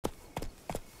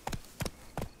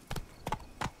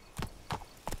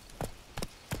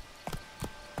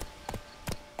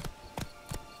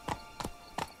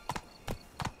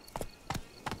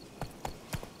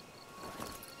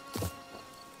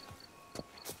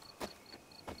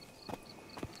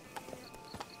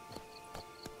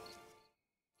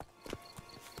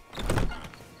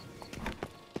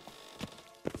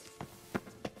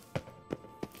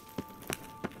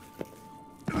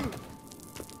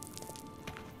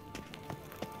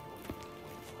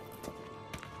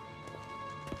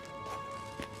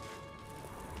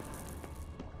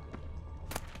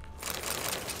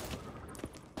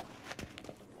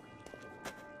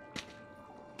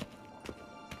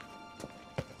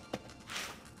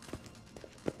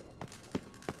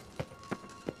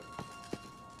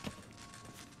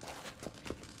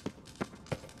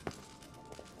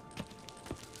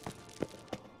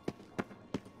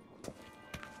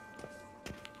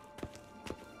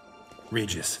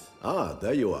Regis. Ah,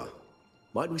 there you are.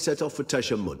 Might we set off for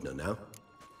Tesha Mudna now?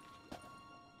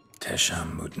 Tesha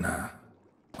Mudna.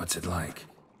 What's it like?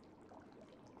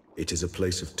 It is a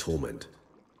place of torment.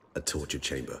 A torture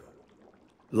chamber.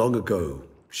 Long ago,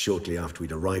 shortly after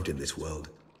we'd arrived in this world,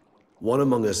 one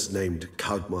among us named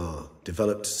Kagmar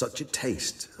developed such a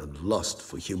taste and lust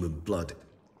for human blood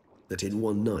that in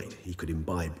one night he could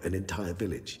imbibe an entire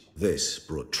village. This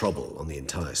brought trouble on the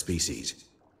entire species.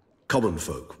 Common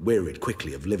folk wearied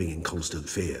quickly of living in constant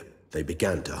fear. They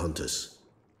began to hunt us,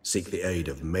 seek the aid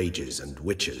of mages and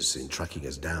witches in tracking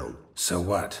us down. So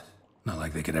what? Not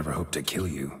like they could ever hope to kill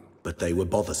you. But they were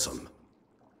bothersome.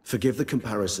 Forgive the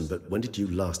comparison, but when did you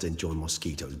last enjoy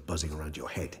mosquitoes buzzing around your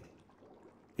head?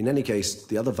 In any case,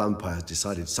 the other vampires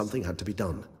decided something had to be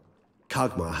done.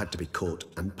 Kagmar had to be caught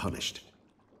and punished.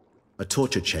 A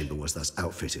torture chamber was thus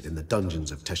outfitted in the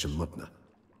dungeons of Tesha Mudna.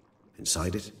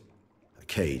 Inside it, a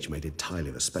cage made entirely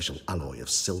of a special alloy of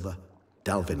silver,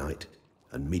 dalvinite,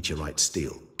 and meteorite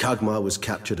steel. Kagmar was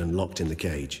captured and locked in the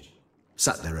cage.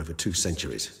 Sat there over 2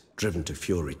 centuries, driven to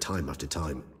fury time after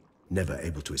time, never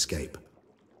able to escape.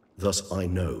 Thus I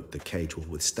know the cage will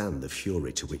withstand the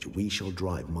fury to which we shall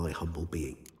drive my humble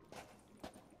being.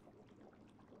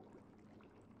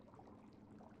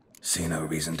 See no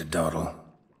reason to dawdle.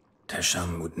 Tesha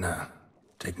Mudna.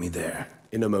 Take me there.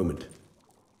 In a moment.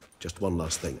 Just one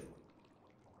last thing.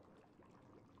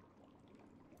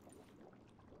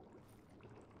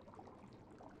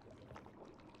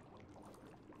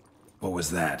 What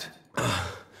was that?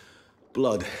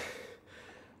 Blood.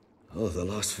 Oh, the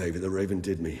last favor the Raven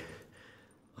did me.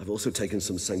 I've also taken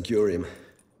some Sancurium,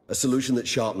 a solution that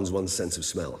sharpens one's sense of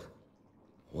smell.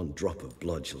 One drop of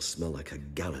blood shall smell like a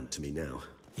gallon to me now.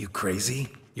 You crazy?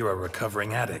 You're a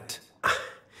recovering addict.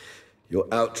 Your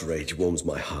outrage warms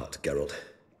my heart, Geralt.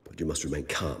 But you must remain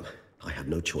calm. I had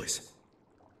no choice.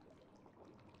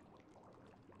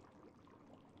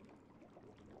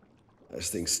 As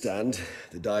things stand,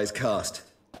 the die is cast.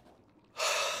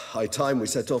 High time we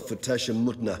set off for Tesha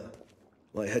Mudna.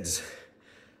 My head's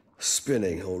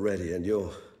spinning already, and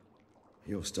you're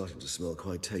starting to smell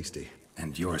quite tasty.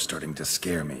 And you're starting to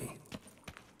scare me.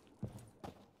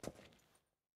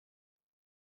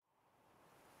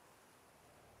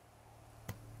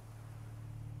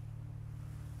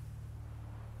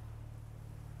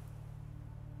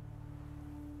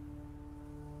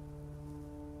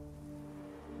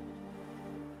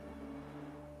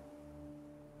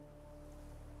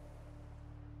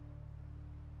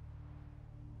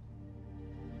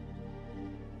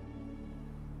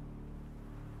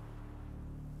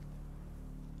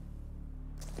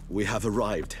 We have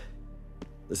arrived.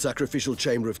 The sacrificial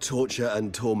chamber of torture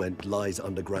and torment lies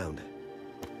underground.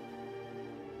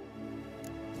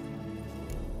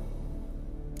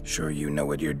 Sure you know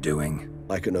what you're doing?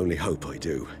 I can only hope I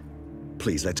do.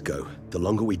 Please, let's go. The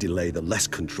longer we delay, the less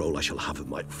control I shall have of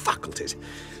my faculties.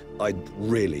 I'd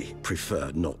really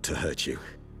prefer not to hurt you.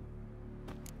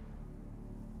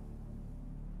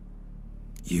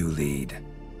 You lead.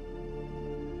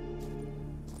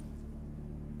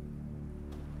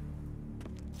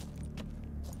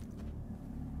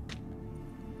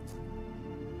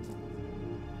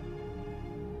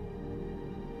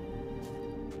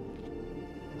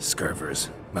 Scurvers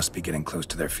must be getting close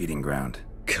to their feeding ground.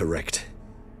 Correct.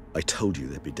 I told you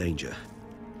there'd be danger.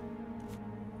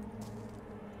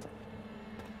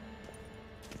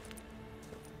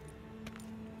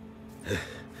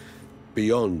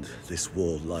 Beyond this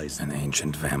wall lies An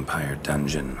ancient vampire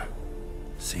dungeon.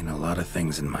 Seen a lot of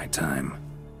things in my time.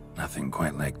 Nothing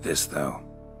quite like this, though.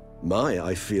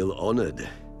 I feel honored.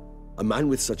 A man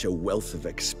with such a wealth of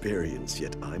experience,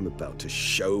 yet I'm about to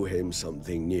show him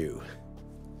something new.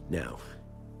 Now,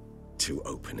 to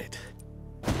open it.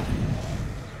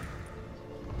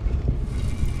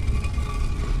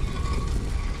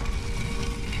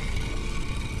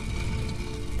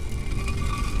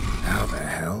 How the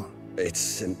hell?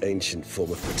 It's an ancient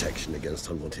form of protection against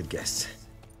unwanted guests.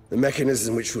 The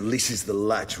mechanism which releases the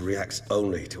latch reacts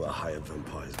only to a higher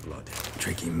vampire's blood.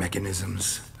 Tricky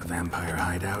mechanisms, a vampire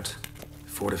hideout.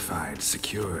 Fortified,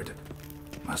 secured.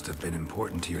 Must have been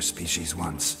important to your species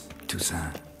once.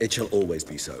 Toussaint. It shall always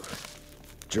be so.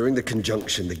 During the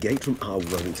conjunction, the gate from our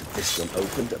world into this one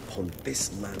opened upon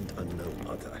this land and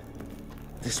no other.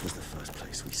 This was the first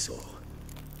place we saw.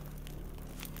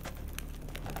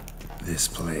 This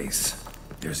place.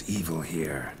 There's evil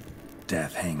here.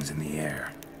 Death hangs in the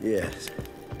air. Yes.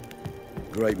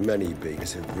 A great many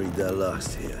beings have breathed their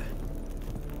last here.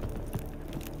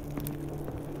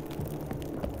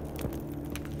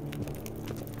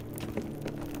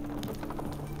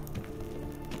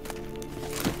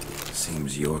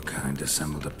 Seems your kind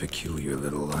assembled a peculiar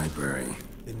little library.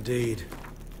 Indeed.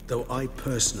 Though I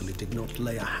personally did not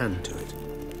lay a hand to it.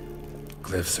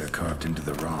 Glyphs are carved into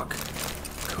the rock.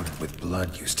 Coated with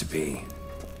blood used to be.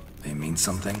 They mean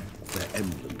something? They're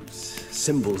emblems,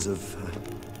 symbols of,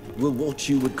 well, what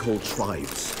you would call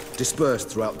tribes, dispersed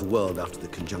throughout the world after the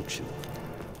conjunction.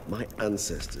 My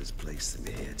ancestors placed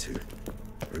them here to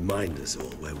remind us all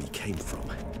where we came from.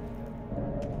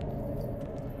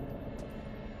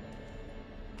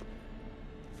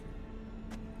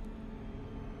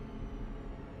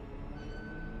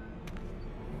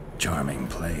 Charming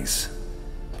place.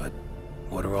 But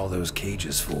what are all those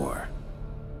cages for?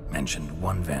 Mentioned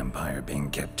one vampire being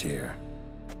kept here.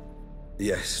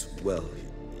 Yes, well,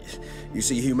 you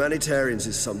see, humanitarians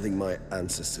is something my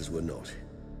ancestors were not.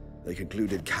 They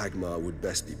concluded Kagmar would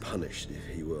best be punished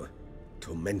if he were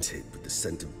tormented with the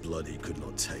scent of blood he could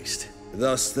not taste.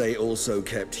 Thus, they also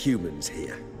kept humans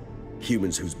here.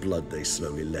 Humans whose blood they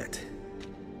slowly let.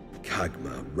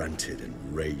 Kagmar ranted and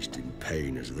raged in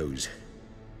pain as those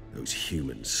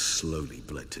humans slowly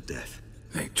bled to death.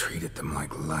 They treated them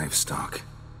like livestock.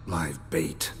 Live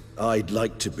bait. I'd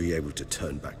like to be able to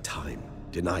turn back time,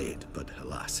 deny it, but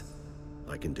alas,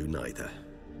 I can do neither.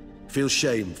 Feel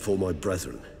shame for my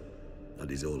brethren. That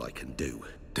is all I can do.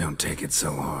 Don't take it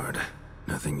so hard.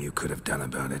 Nothing you could have done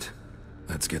about it.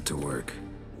 Let's get to work.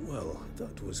 Well,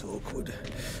 that was awkward.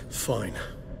 Fine.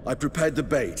 I prepared the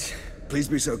bait. Please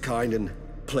be so kind and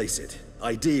place it,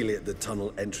 ideally at the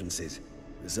tunnel entrances.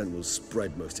 The scent will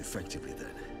spread most effectively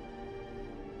then.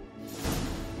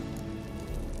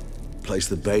 Place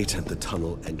the bait at the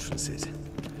tunnel entrances.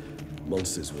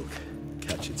 Monsters will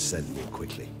catch its scent more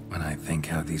quickly. When I think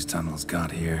how these tunnels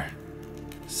got here,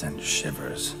 send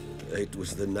shivers. It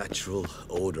was the natural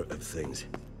order of things.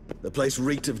 The place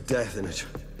reeked of death and it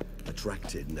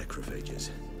attracted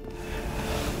necrophages.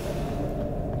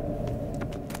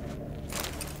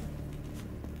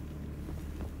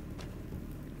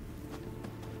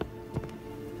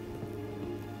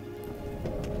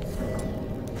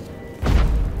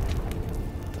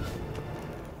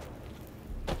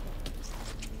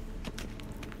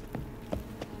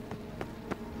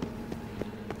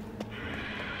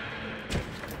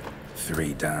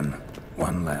 Three done.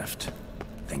 One left.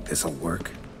 Think this'll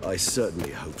work? I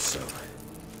certainly hope so.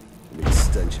 The meat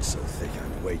stench is so thick,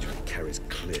 I wager it carries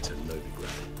clear to Novigrad.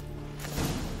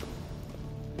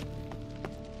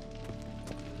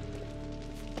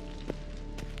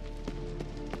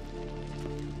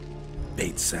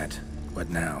 Bait set. What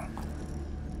now?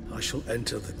 I shall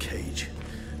enter the cage.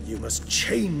 You must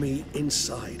chain me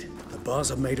inside. The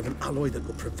bars are made of an alloy that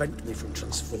will prevent me from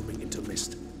transforming into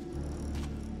mist.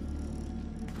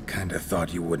 Kinda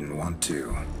thought you wouldn't want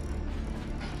to.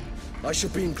 I shall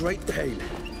be in great pain.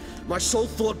 My sole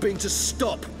thought being to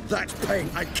stop that pain.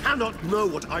 I cannot know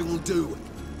what I will do.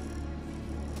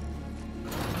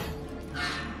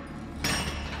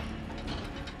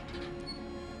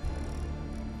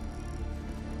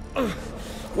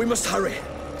 We must hurry.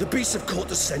 The beasts have caught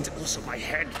the scent, also my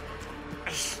head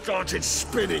started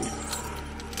spinning.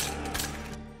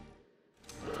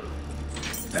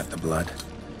 That the blood?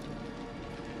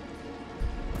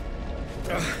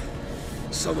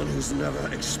 Someone who's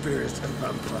never experienced a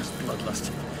vampire's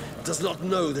bloodlust does not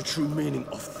know the true meaning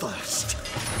of thirst.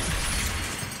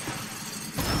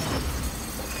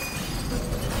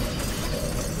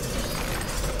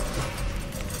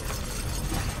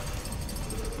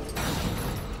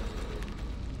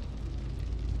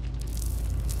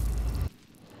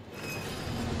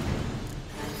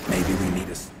 Maybe we need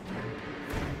a...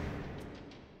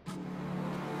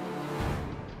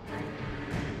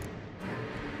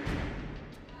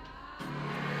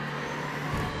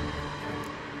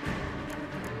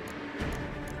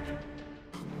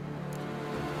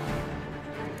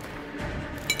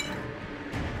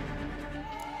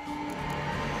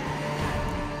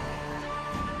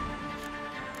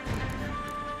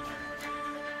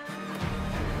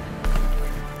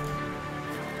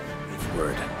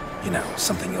 word. You know,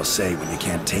 something you'll say when you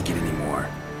can't take it anymore.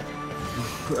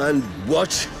 And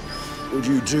what would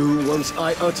you do once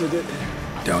I uttered it?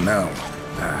 Don't know.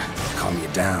 Calm you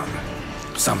down.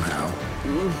 Somehow.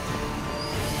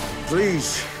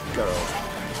 Please,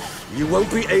 Geralt. You won't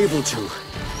be able to.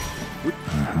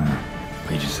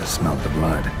 We just smelled the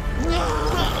blood.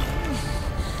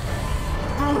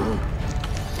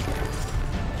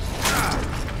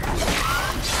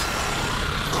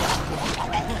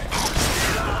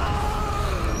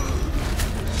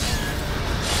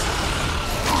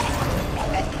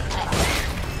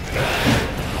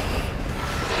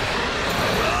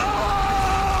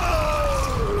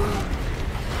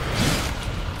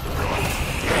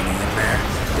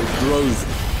 grows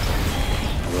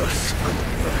worse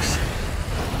and worse.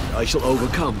 I shall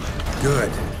overcome.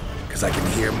 Good, because I can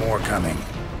hear more coming.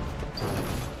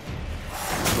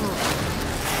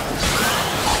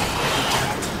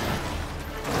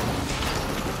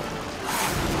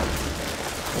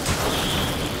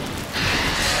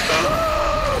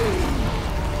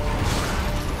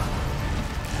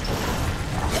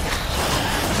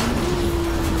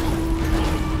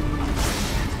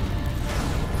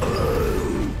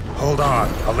 Hold on,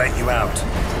 I'll let you out.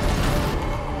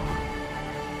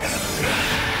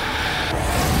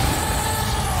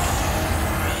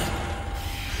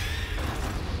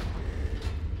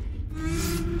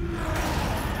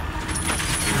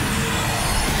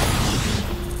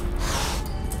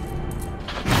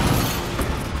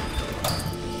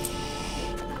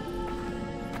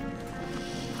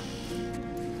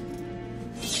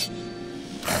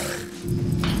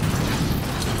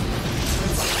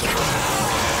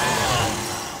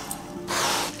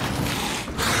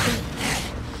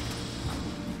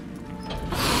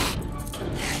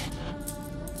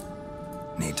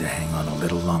 Need to hang on a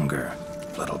little longer.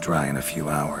 Blood'll dry in a few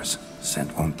hours.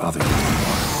 Scent won't bother you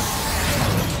anymore.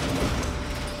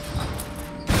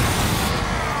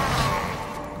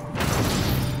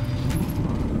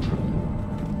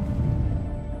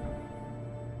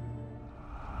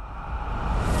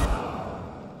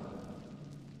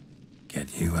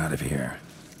 Get you out of here.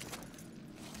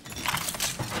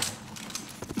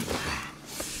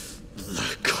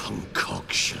 The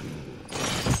concoction.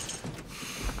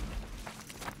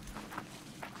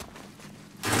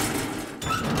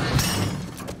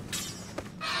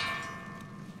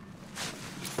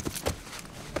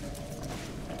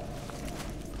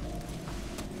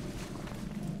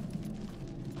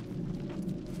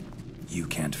 You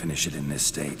can't finish it in this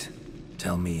state.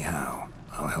 Tell me how.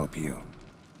 I'll help you.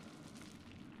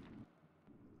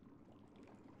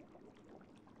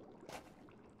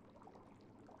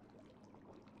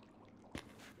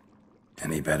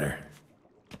 Any better?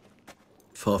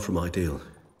 Far from ideal.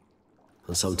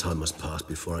 And some time must pass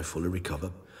before I fully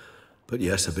recover. But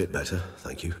yes, a bit better,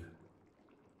 thank you.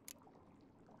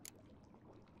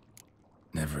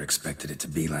 Never expected it to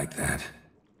be like that.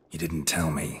 You didn't tell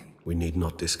me. We need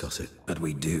not discuss it. But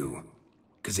we do.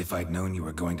 Because if I'd known you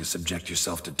were going to subject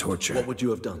yourself to torture... What would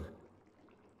you have done?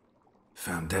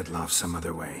 Found Dettlaff some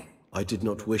other way. I did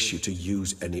not wish you to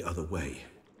use any other way.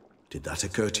 Did that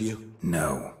occur to you?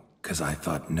 No, because I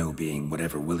thought no being would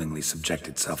ever willingly subject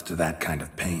itself to that kind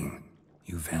of pain.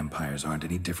 You vampires aren't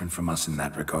any different from us in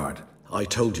that regard. I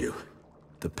told you.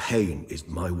 The pain is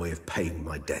my way of paying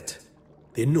my debt.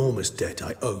 The enormous debt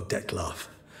I owe Dettlaff.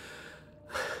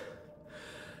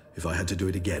 If I had to do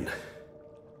it again,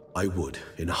 I would,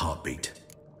 in a heartbeat.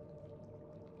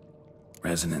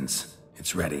 Resonance.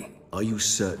 It's ready. Are you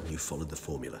certain you followed the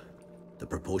formula? The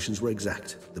proportions were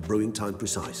exact, the brewing time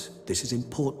precise. This is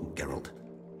important, Geralt.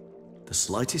 The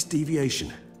slightest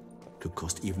deviation could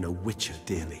cost even a Witcher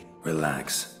dearly.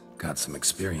 Relax. Got some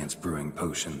experience brewing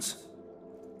potions.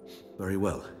 Very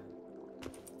well.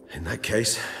 In that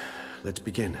case, let's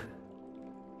begin.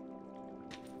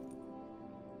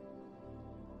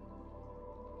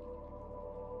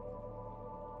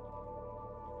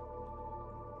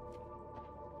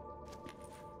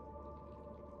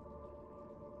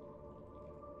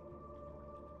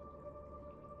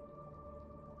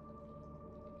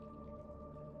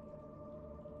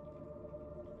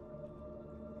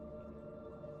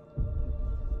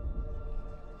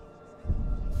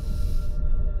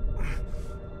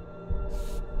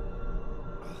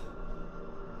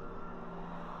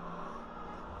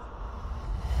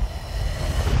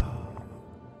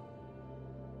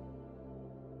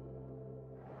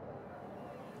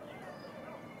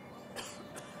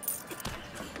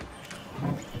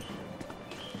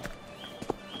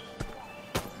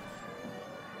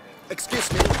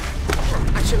 Excuse me.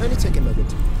 I shall only take a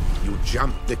moment. You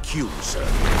jumped the queue, sir.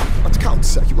 But Count,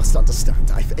 sir, you must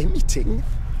understand. I've a meeting.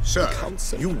 Sir, Count,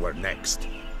 sir. you were next.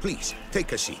 Please,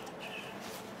 take a seat.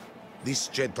 This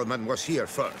gentleman was here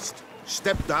first.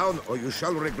 Step down or you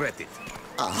shall regret it.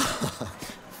 Ah,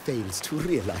 fails to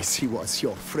realize he was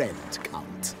your friend,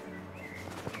 Count.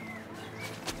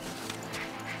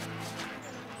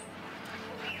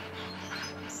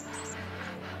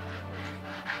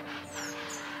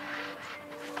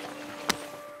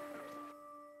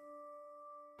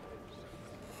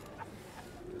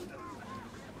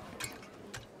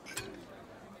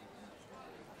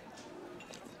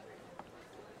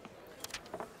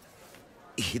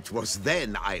 It was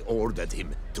then I ordered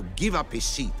him to give up his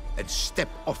seat and step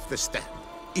off the stand.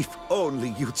 If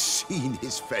only you'd seen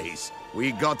his face.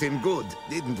 We got him good,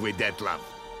 didn't we, Dettlaff?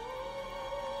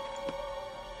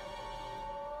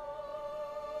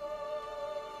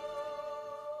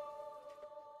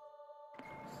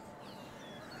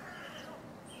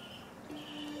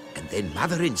 Then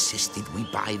Mother insisted we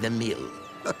buy the mill.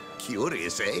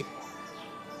 Curious, eh?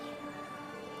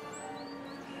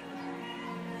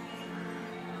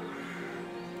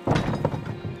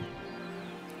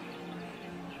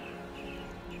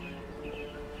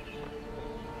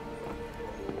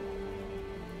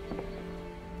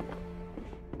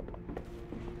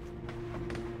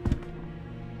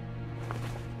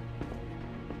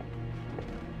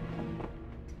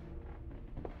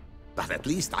 But at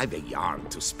least I've a yarn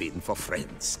to spin for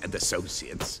friends and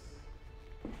associates.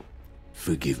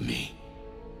 Forgive me.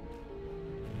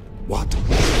 What?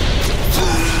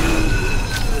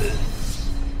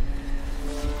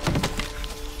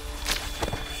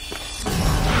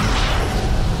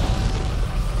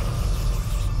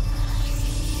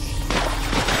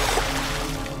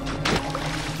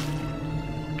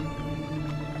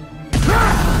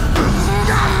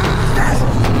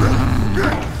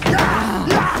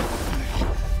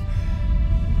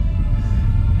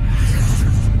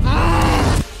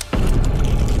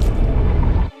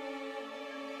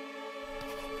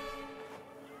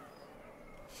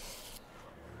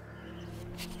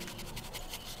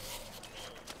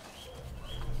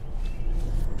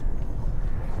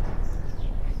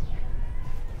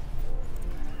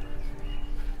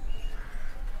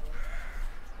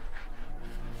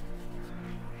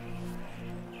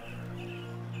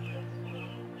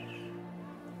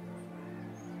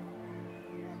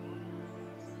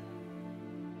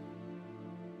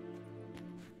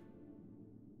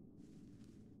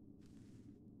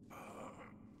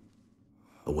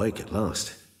 Awake at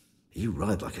last. You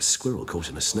writhed like a squirrel caught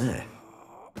in a snare.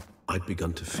 I'd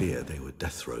begun to fear they were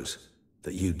death throes,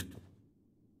 that you'd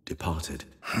departed.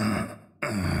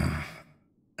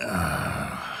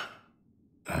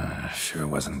 Sure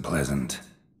wasn't pleasant,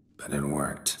 but it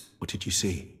worked. What did you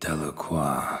see?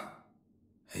 Delacroix.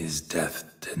 His death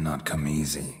did not come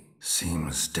easy.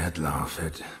 Seems Dettlaff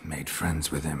had made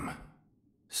friends with him.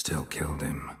 Still killed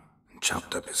him, and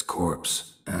chopped up his corpse.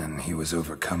 And he was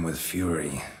overcome with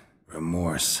fury,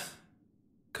 remorse.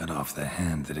 Cut off the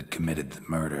hand that had committed the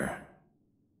murder.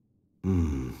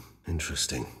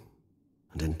 Interesting.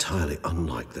 And entirely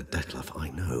unlike the Dettlaff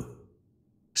I know.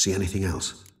 See anything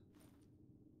else?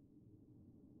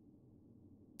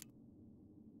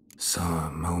 Saw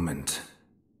a moment.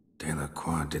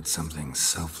 Delacroix did something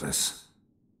selfless.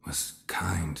 Was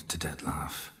kind to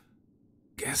Dettlaff.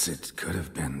 Guess it could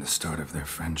have been the start of their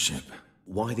friendship.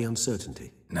 Why the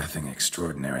uncertainty? Nothing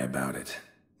extraordinary about it.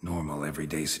 Normal,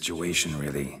 everyday situation,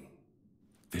 really.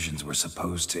 Visions were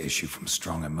supposed to issue from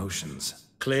strong emotions.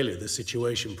 Clearly, the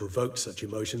situation provoked such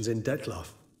emotions in Dettlaff.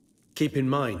 Keep in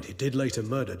mind, he did later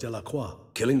murder Delacroix.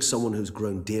 Killing someone who's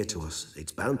grown dear to us,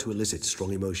 it's bound to elicit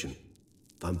strong emotion.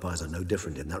 Vampires are no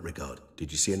different in that regard.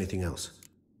 Did you see anything else?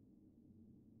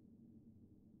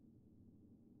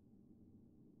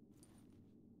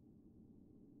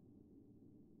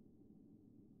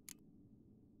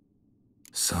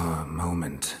 Saw a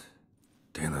moment.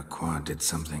 Delacroix did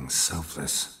something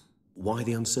selfless. Why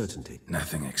the uncertainty?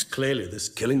 Nothing Clearly, this...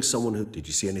 Killing someone who... Did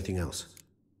you see anything else?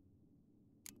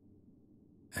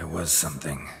 There was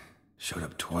something. Showed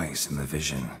up twice in the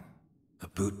vision. A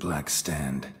bootblack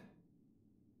stand.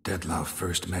 Dettlaff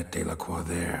first met Delacroix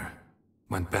there.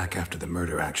 Went back after the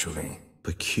murder, actually.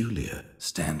 Peculiar.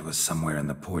 Stand was somewhere in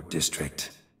the Port District.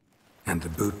 And the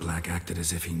bootblack acted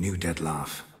as if he knew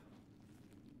Dettlaff.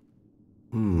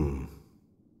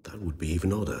 That would be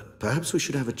even odder. Perhaps we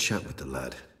should have a chat with the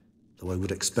lad. Though I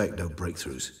would expect no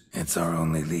breakthroughs. It's our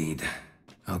only lead.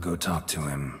 I'll go talk to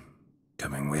him.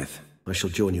 Coming with? I shall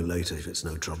join you later if it's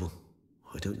no trouble.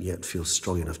 I don't yet feel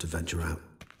strong enough to venture out.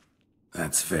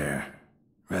 That's fair.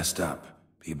 Rest up.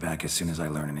 Be back as soon as I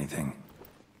learn anything.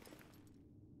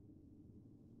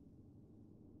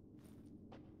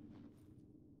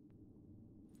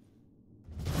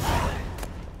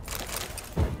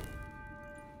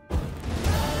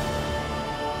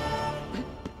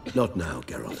 Not now,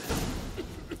 Geralt.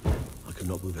 I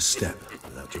cannot move a step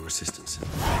without your assistance.